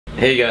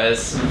Hey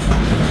guys,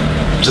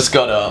 just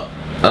got up,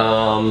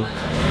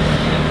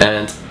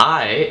 and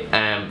I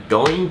am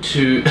going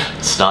to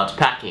start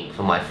packing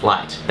for my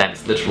flight. That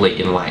is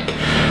literally in like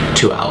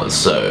 2 hours,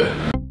 so.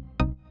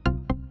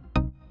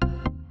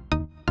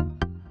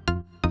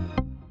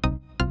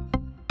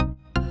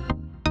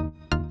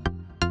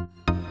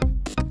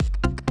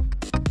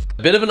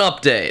 A bit of an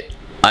update.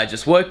 I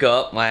just woke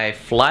up, my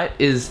flight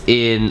is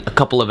in a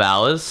couple of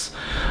hours.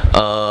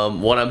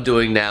 What I'm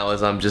doing now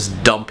is I'm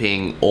just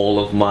dumping all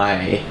of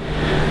my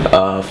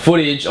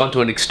footage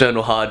onto an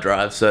external hard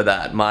drive so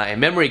that my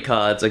memory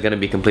cards are going to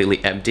be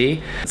completely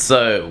empty.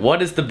 So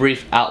what is the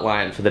brief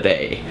outline for the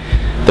day?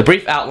 The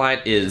brief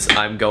outline is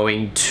I'm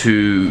going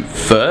to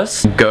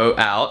first go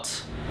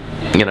out,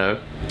 you know,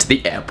 to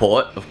the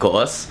airport, of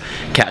course,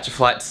 catch a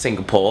flight to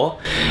Singapore,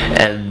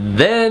 and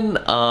then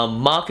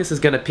Marcus is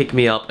gonna pick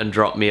me up and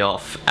drop me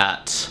off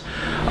at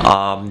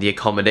the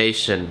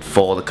accommodation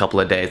for the couple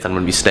of days I'm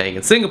gonna be staying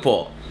in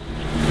Singapore.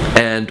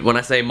 And when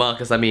I say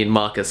Marcus, I mean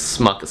Marcus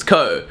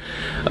Coe,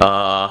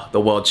 the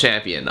world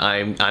champion.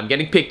 I'm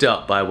getting picked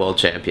up by a world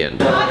champion.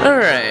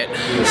 Alright,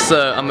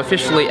 so I'm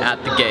officially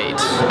at the gate,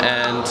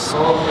 and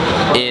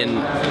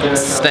in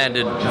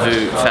standard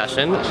Vu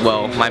fashion,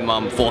 well, my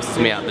mum forces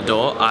me out the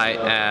door. I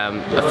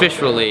am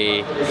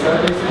officially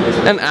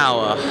an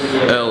hour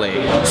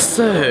early.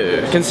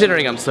 So,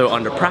 considering I'm so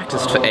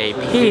under-practiced for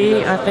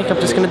AP, I think I'm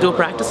just gonna do a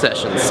practice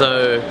session.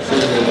 So,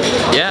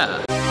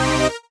 yeah.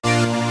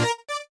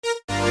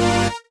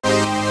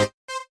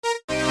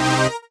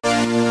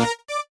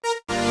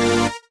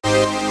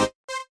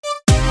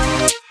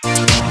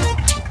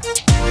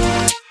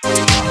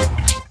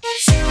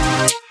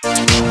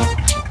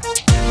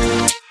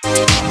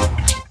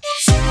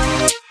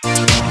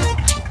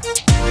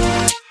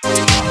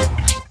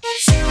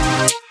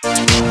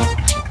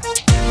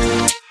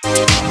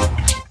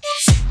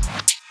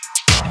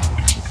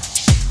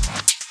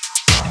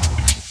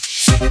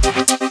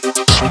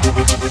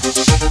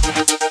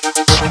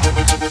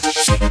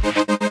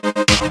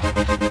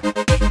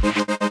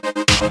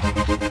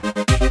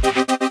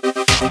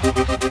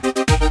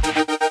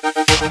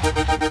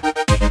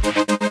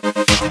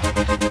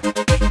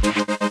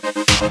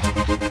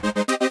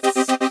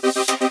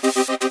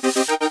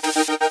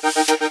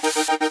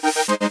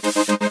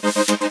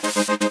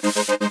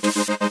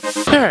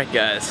 Alright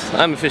guys,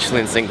 I'm officially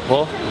in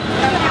Singapore,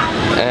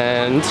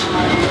 and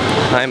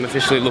I'm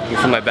officially looking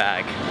for my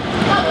bag.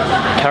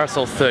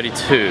 Carousel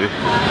 32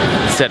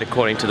 said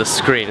according to the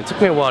screen. It took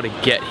me a while to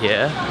get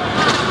here.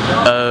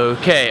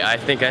 Okay, I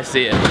think I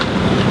see it.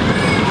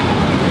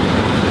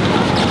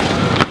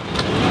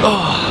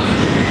 Oh.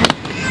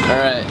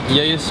 Alright,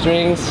 yo-yo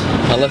strings,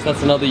 unless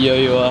that's another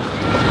yo-yoer,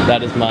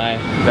 that is my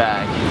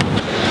bag.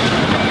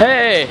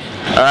 Hey!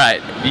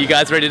 Alright, you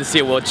guys ready to see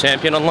a world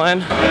champion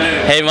online?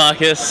 Hey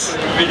Marcus.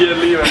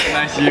 Immediately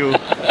recognize you.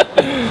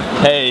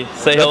 Hey,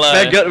 say hello.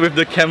 The faggot with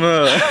the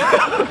camera.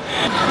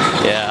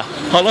 Yeah.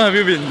 How long have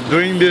you been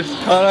doing this?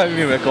 How long have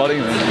you been recording,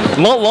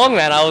 man? Not long,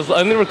 man. I was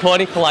only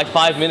recording for like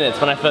 5 minutes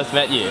when I first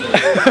met you.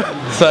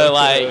 So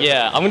like,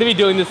 yeah, I'm gonna be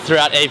doing this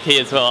throughout AP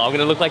as well. I'm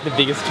gonna look like the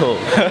biggest tool.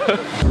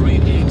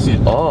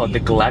 Oh, the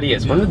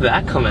Gladius. When did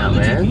that come out,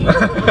 man?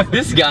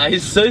 This guy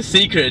is so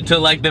secret till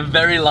like the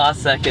very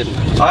last second.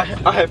 I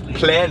have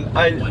planned,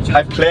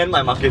 I planned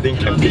my marketing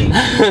campaign.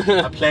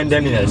 I planned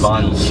them in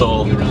advance,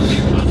 so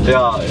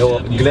yeah,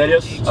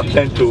 Gladius, I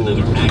plan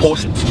to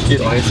post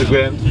it on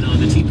Instagram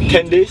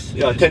 10 days,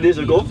 yeah, 10 days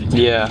ago.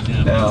 Yeah.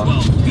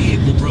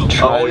 I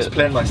always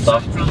plan my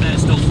stuff.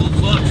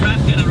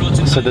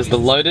 So there's the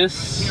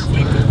Lotus,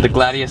 the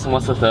Gladius, and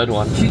what's the third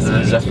one?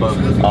 Zephyr.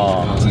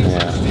 Oh,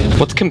 yeah.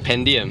 What's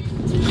Compendium?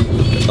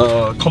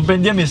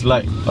 Compendium is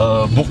like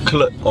a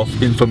booklet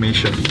of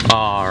information.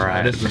 Oh,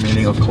 right. That's the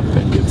meaning of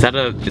compendium. Is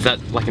that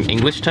like an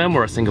English term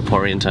or a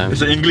Singaporean term?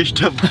 It's an English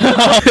term.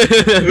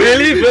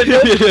 Really?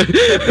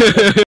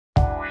 Good.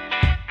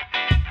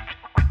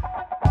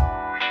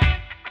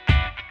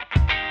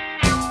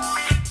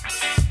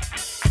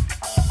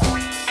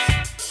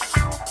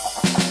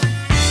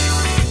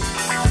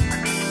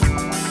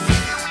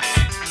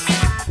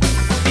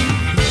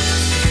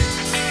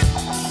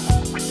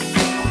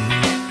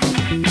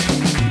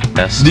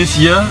 This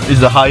year is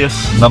the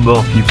highest number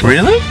of people.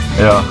 Really?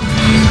 Yeah.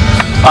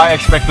 I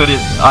expected it.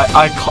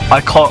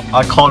 I called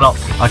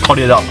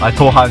it out. I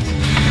told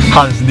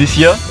Hans, this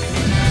year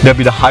there'll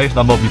be the highest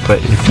number of people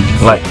at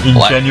AP. Like in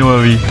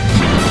January.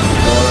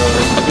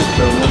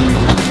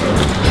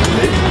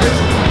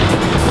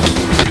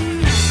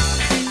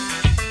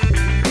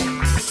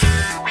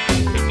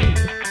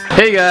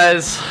 Hey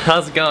guys,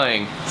 how's it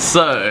going?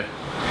 So,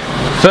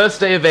 first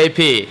day of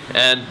AP,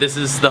 and this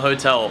is the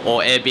hotel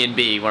or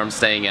Airbnb where I'm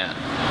staying at.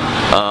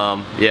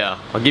 Yeah,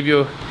 I'll give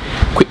you a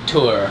quick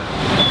tour.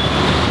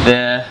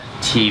 There,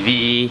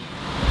 TV.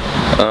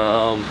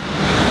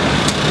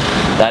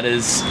 That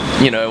is,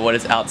 you know, what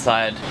is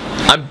outside.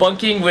 I'm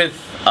bunking with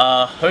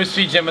host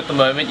Jim at the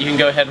moment. You can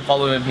go ahead and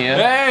follow him here.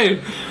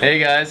 Hey! Hey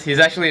guys, he's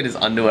actually in his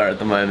underwear at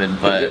the moment,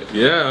 but...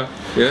 Yeah.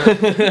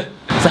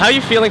 So how are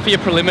you feeling for your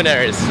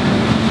preliminaries?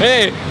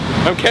 Hey,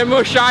 I'm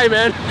camera shy,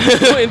 man.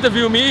 Don't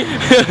interview me.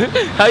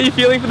 How are you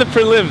feeling for the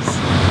prelims?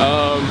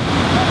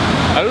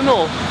 I don't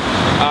know.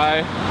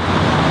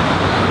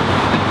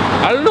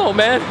 I don't know,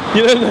 man.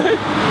 You know,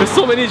 there's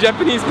so many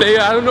Japanese players.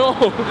 I don't know.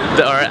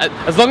 Alright,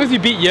 as long as you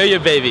beat Yo-Yo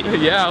Baby.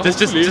 Yeah.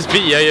 Just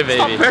beat Yo-Yo Baby.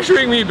 Stop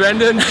pressuring me,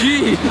 Brandon.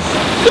 Jeez.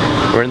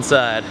 We're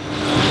inside,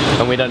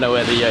 and we don't know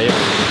where the Yo-Yo.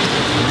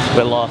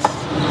 We're lost.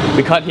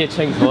 We can't hear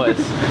Cheng's voice.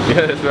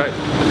 Yeah, that's right.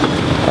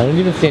 I don't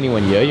even see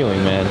anyone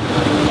yo-yoing, man.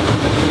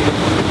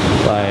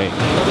 Like...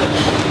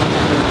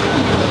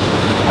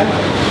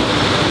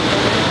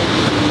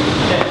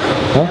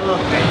 Huh?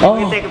 Oh.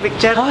 Can we take a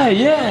picture? Hi,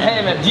 yeah.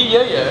 Hey, man. Do you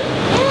yo-yo?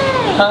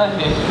 Hi.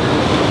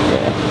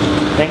 Yeah.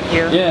 Thank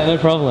you. Yeah, no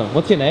problem.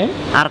 What's your name?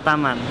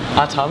 Artaman.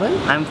 Artaman?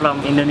 I'm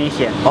from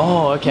Indonesia.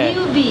 Oh, okay.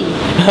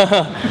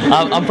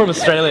 I'm from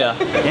Australia.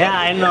 Yeah,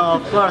 I know.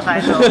 Of course,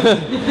 I know.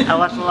 I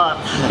was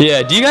lost.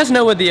 Yeah. Do you guys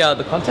know where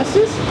the contest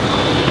is?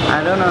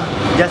 I don't know.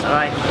 Just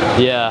right.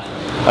 Yeah.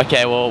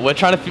 Okay. Well, we're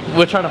trying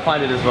to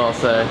find it as well.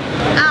 So.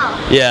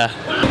 Oh. Yeah.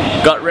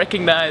 Got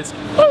recognized.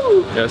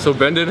 Woo! Yeah, so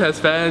Brandon has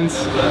fans.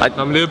 I'm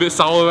a little bit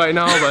sour right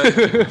now, but...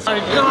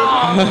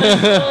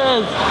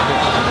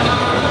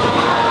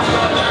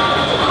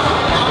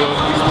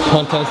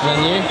 Contest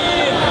venue.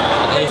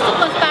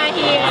 Superstar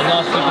here. I'm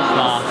not a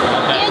superstar.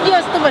 Okay. Yeah, you're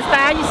a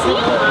superstar, you see?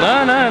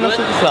 No, not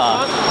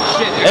superstar.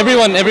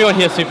 Everyone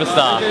here is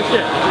superstar.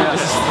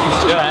 This is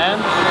Tran.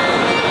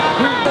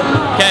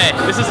 Okay,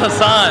 this is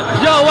Hassan.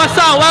 Yo, what's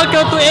up?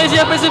 Welcome to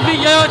Asia Pacific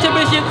Yo-Yo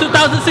Championship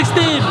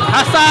 2016.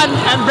 Hassan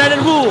and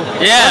Brandon Wu.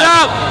 Yeah.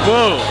 What up?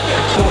 Whoa.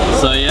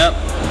 So yep,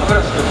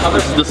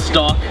 this is the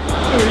stock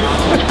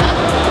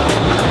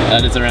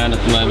that is around at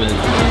the moment.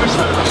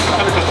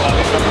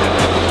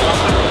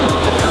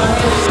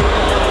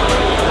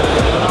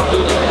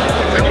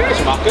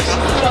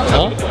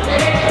 Huh?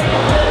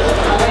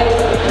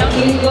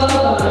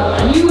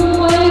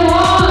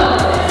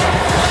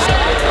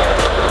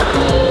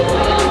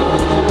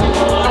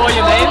 What's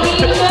your name?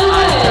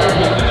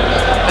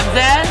 I'm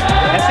Zan.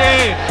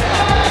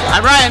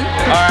 I'm Ryan.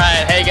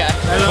 Alright, hey guys.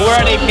 We're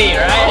at AP,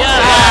 right?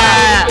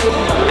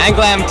 Yeah. And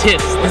Glam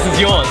Tits. This is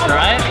yours,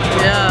 right?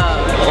 Yeah.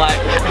 Like,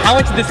 how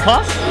much did this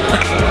cost?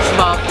 It's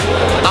about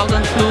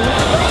 1,200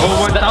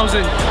 Oh,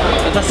 1,000.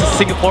 That's a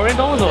Singaporean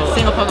dollars or?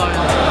 Singapore dollars.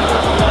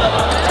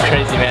 It's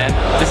crazy, man.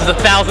 This is a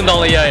 $1,000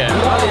 yo-yo.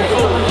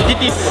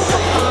 Titties.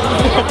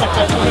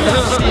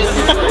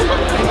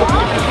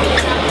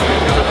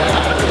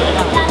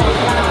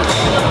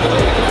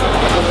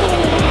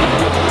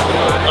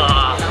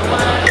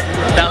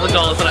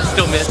 $1,000 that I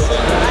still miss.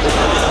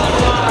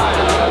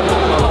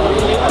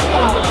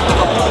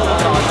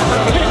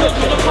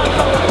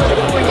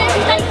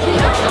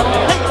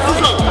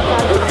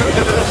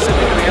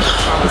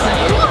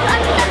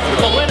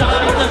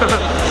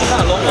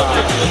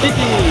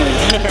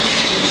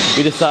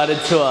 We decided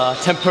to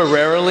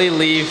temporarily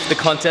leave the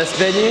contest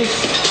venue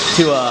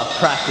to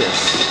practice.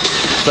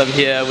 So I'm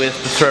here with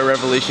the Throw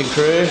Revolution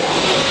crew.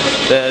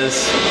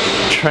 There's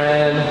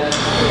Tran,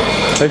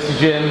 Hosty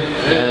Jim,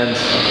 and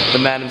the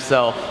man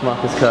himself,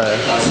 Marcus Coe.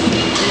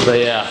 So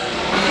yeah,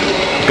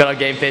 got our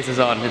game faces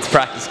on. It's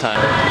practice time.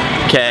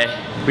 Okay,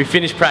 we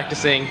finished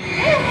practicing,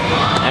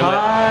 and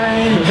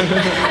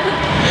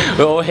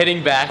we're all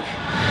heading back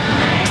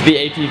to the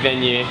AP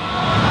venue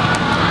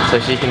so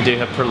she can do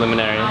her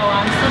preliminary. Oh,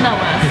 I'm so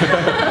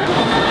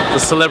nervous. The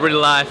celebrity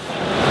life,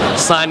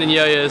 signing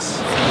yo-yos.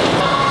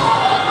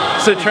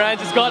 So Tran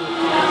just got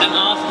an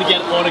ask to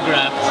get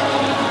autographed.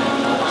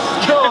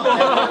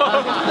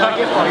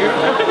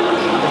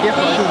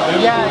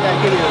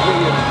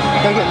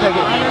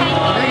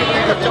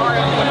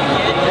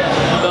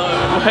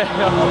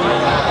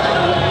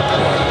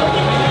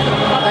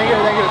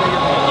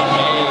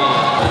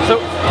 So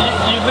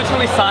you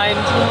literally signed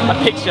a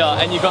picture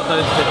and you got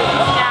those two.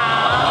 Yeah.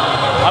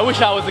 I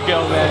wish I was a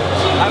girl, man.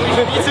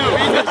 Me too.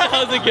 I wish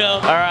I was a girl.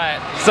 Alright,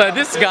 so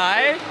this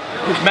guy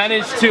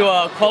managed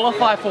to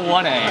qualify for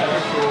 1A.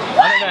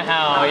 I don't know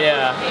how,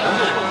 yeah.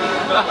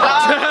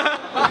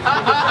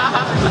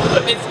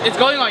 It's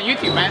going on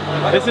YouTube, man.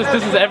 This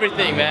is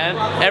everything, man.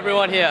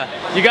 Everyone here.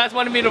 You guys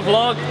wanted me to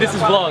vlog? This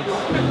is vlogs.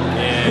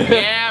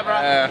 Yeah,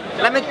 bro.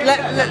 Let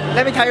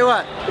me tell you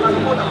what.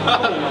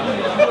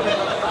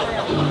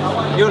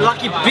 You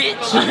lucky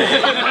bitch.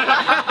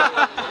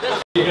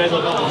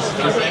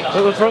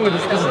 What's wrong with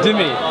this? This is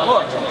Gimme.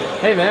 What?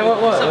 Hey man, what?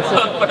 What's up?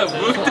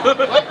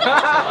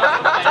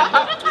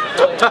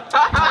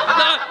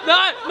 No!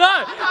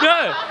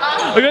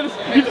 I got this.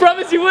 You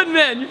promised you wouldn't,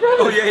 man. You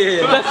promised. Oh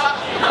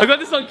yeah. I got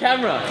this on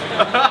camera.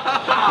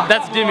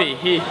 That's Gimme.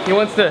 He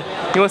wants to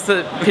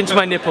pinch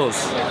my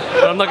nipples,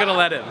 but I'm not gonna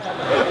let him.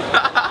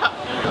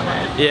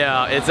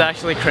 Yeah, it's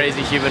actually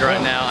crazy humid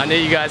right now. I know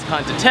you guys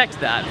can't detect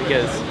that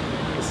because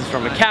this is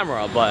from a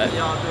camera, but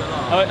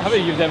How about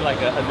you give them like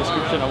a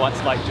description of what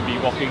it's like to be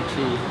walking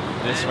through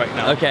this right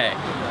now? okay,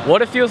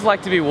 what it feels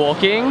like to be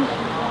walking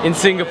in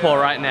Singapore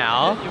right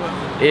now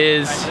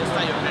is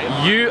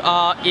you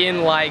are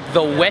in like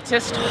the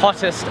wettest,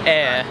 hottest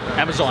air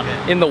Amazon.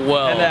 in the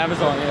world. And the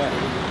Amazon,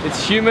 yeah.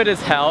 It's humid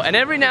as hell, and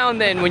every now and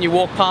then when you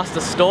walk past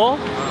a store,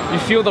 you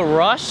feel the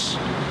rush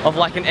of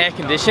like an air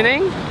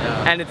conditioning,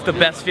 and it's the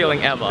best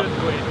feeling ever.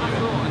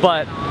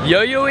 But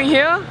yo-yoing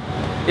here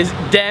is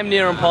damn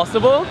near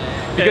impossible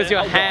because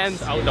your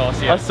hands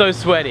are so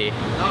sweaty.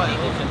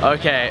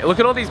 Okay, look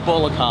at all these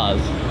baller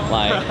cars.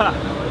 Like,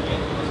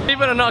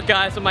 believe it or not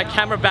guys, but my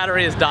camera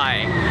battery is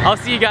dying. I'll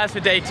see you guys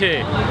for day 2,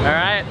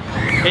 alright?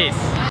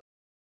 Peace.